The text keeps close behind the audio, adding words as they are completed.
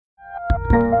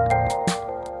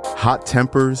Hot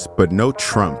tempers, but no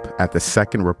Trump at the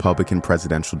second Republican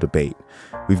presidential debate.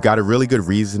 We've got a really good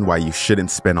reason why you shouldn't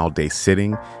spend all day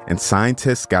sitting, and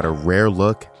scientists got a rare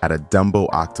look at a Dumbo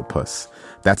octopus.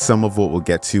 That's some of what we'll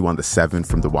get to on The 7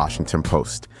 from The Washington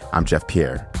Post. I'm Jeff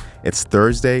Pierre. It's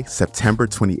Thursday, September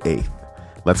 28th.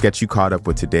 Let's get you caught up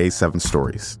with today's 7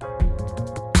 stories.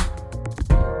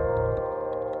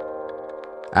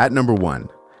 At number 1,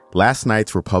 last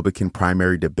night's Republican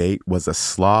primary debate was a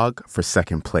slog for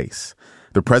second place.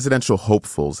 The presidential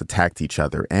hopefuls attacked each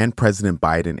other and President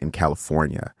Biden in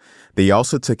California. They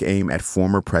also took aim at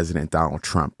former President Donald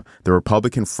Trump, the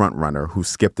Republican frontrunner who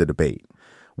skipped the debate.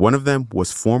 One of them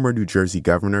was former New Jersey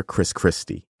Governor Chris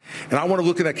Christie. And I want to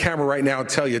look at that camera right now and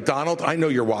tell you, Donald, I know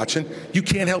you're watching. You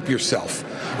can't help yourself.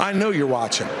 I know you're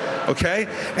watching, okay?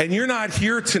 And you're not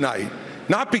here tonight.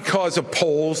 Not because of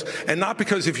polls and not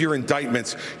because of your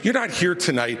indictments. You're not here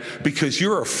tonight because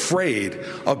you're afraid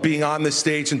of being on the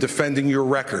stage and defending your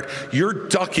record. You're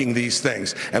ducking these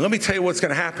things. And let me tell you what's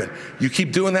going to happen. You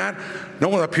keep doing that, no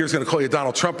one up here is going to call you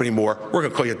Donald Trump anymore. We're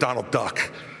going to call you Donald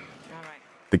Duck.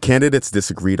 The candidates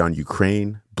disagreed on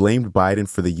Ukraine, blamed Biden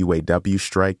for the UAW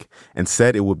strike, and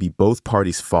said it would be both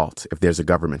parties' fault if there's a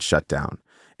government shutdown.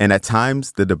 And at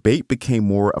times, the debate became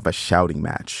more of a shouting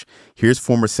match. Here's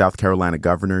former South Carolina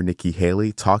Governor Nikki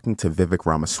Haley talking to Vivek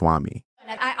Ramaswamy.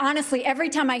 I honestly, every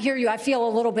time I hear you, I feel a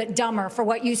little bit dumber for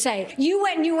what you say. You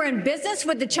went and you were in business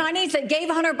with the Chinese that gave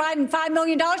Hunter Biden $5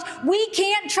 million. We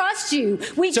can't trust you.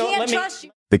 We can't trust you.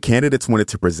 The candidates wanted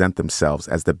to present themselves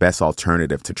as the best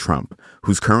alternative to Trump,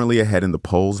 who's currently ahead in the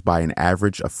polls by an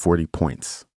average of 40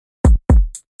 points.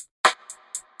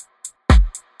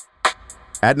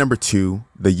 At number 2,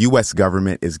 the U.S.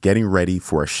 government is getting ready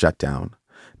for a shutdown.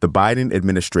 The Biden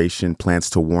administration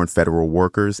plans to warn federal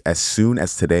workers as soon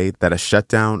as today that a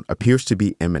shutdown appears to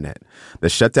be imminent. The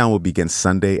shutdown will begin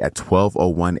Sunday at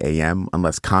 12:01 a.m.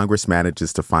 unless Congress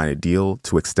manages to find a deal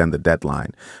to extend the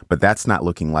deadline, but that's not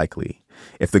looking likely.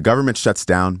 If the government shuts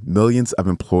down, millions of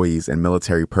employees and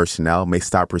military personnel may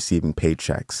stop receiving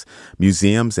paychecks.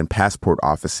 Museums and passport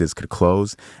offices could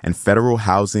close, and federal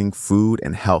housing, food,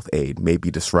 and health aid may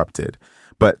be disrupted.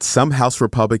 But some House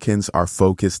Republicans are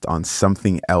focused on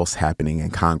something else happening in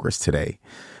Congress today.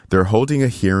 They're holding a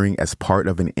hearing as part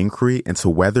of an inquiry into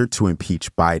whether to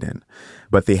impeach Biden,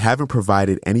 but they haven't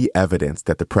provided any evidence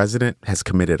that the president has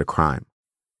committed a crime.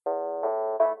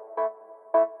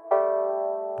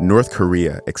 North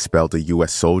Korea expelled a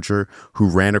U.S. soldier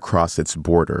who ran across its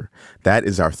border. That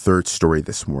is our third story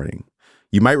this morning.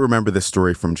 You might remember this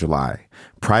story from July.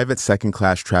 Private Second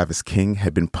Class Travis King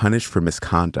had been punished for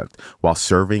misconduct while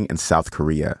serving in South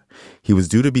Korea. He was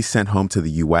due to be sent home to the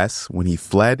U.S. when he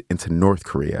fled into North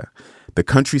Korea. The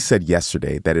country said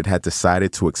yesterday that it had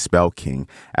decided to expel King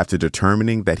after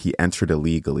determining that he entered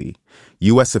illegally.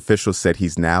 U.S. officials said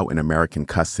he's now in American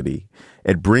custody.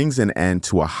 It brings an end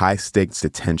to a high-stakes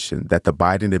detention that the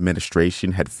Biden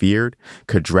administration had feared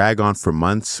could drag on for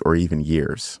months or even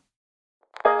years.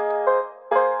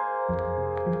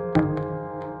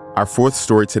 Our fourth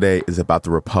story today is about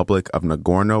the Republic of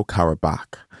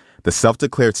Nagorno-Karabakh. The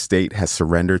self-declared state has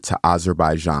surrendered to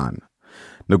Azerbaijan.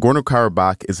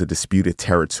 Nagorno-Karabakh is a disputed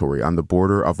territory on the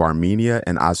border of Armenia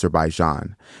and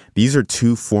Azerbaijan. These are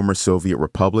two former Soviet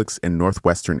republics in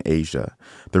northwestern Asia.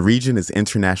 The region is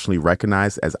internationally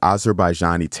recognized as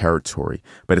Azerbaijani territory,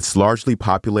 but it's largely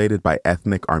populated by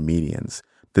ethnic Armenians.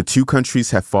 The two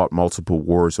countries have fought multiple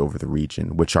wars over the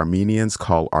region, which Armenians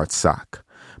call Artsakh.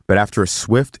 But after a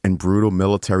swift and brutal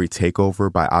military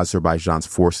takeover by Azerbaijan's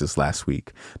forces last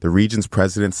week, the region's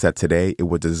president said today it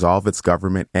would dissolve its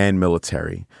government and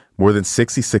military. More than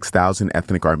 66,000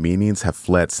 ethnic Armenians have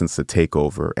fled since the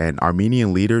takeover, and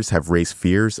Armenian leaders have raised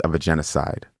fears of a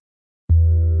genocide.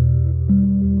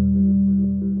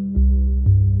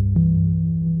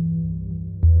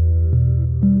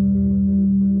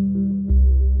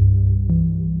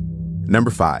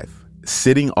 Number 5.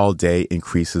 Sitting all day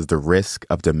increases the risk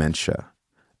of dementia.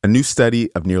 A new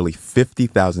study of nearly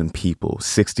 50,000 people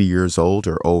 60 years old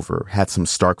or over had some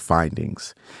stark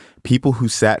findings. People who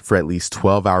sat for at least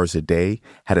 12 hours a day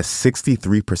had a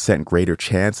 63% greater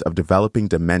chance of developing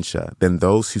dementia than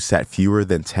those who sat fewer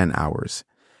than 10 hours.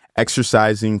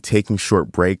 Exercising, taking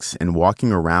short breaks, and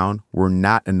walking around were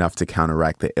not enough to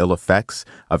counteract the ill effects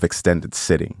of extended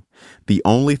sitting. The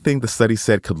only thing the study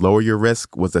said could lower your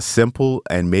risk was a simple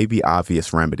and maybe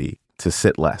obvious remedy: to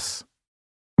sit less.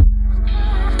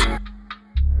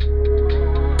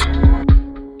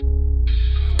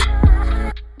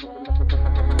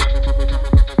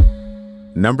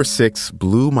 Number 6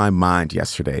 blew my mind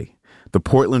yesterday. The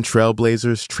Portland Trail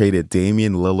Blazers traded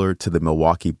Damian Lillard to the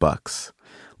Milwaukee Bucks.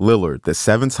 Lillard, the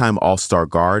 7-time All-Star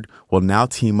guard, will now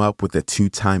team up with the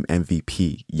 2-time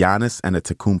MVP, Giannis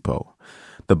Antetokounmpo.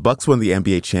 The Bucks won the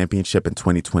NBA championship in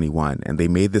 2021, and they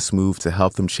made this move to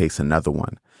help them chase another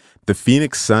one. The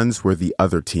Phoenix Suns were the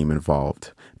other team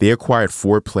involved. They acquired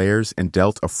 4 players and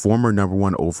dealt a former number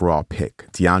 1 overall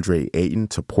pick, DeAndre Ayton,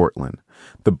 to Portland.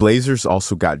 The Blazers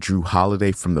also got Jrue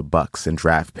Holiday from the Bucks in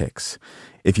draft picks.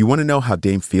 If you want to know how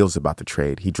Dame feels about the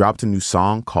trade, he dropped a new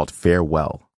song called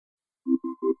Farewell.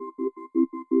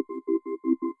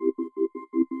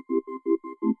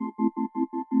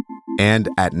 And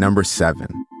at number 7,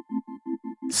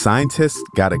 scientists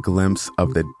got a glimpse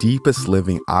of the deepest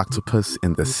living octopus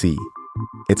in the sea.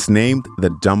 It's named the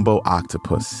Dumbo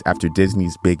octopus after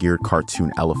Disney's big-eared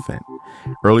cartoon elephant.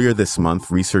 Earlier this month,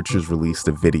 researchers released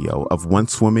a video of one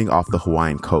swimming off the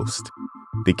Hawaiian coast.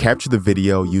 They captured the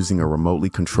video using a remotely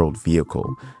controlled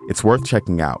vehicle. It's worth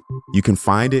checking out. You can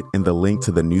find it in the link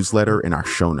to the newsletter in our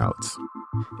show notes.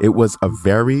 It was a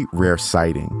very rare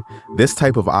sighting. This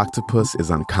type of octopus is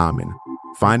uncommon.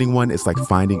 Finding one is like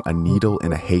finding a needle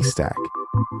in a haystack.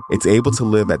 It's able to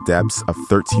live at depths of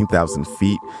 13,000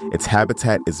 feet. Its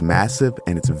habitat is massive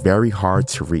and it's very hard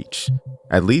to reach,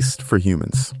 at least for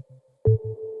humans.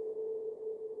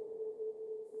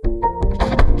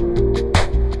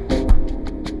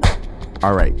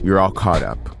 All right, you're all caught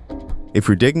up. If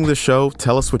you're digging the show,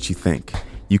 tell us what you think.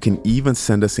 You can even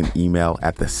send us an email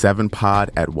at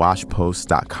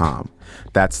the7pod@washpost.com.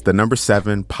 That's the number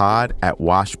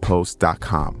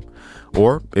 7pod@washpost.com.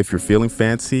 Or if you're feeling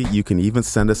fancy, you can even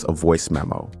send us a voice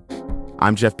memo.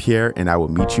 I'm Jeff Pierre, and I will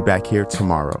meet you back here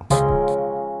tomorrow.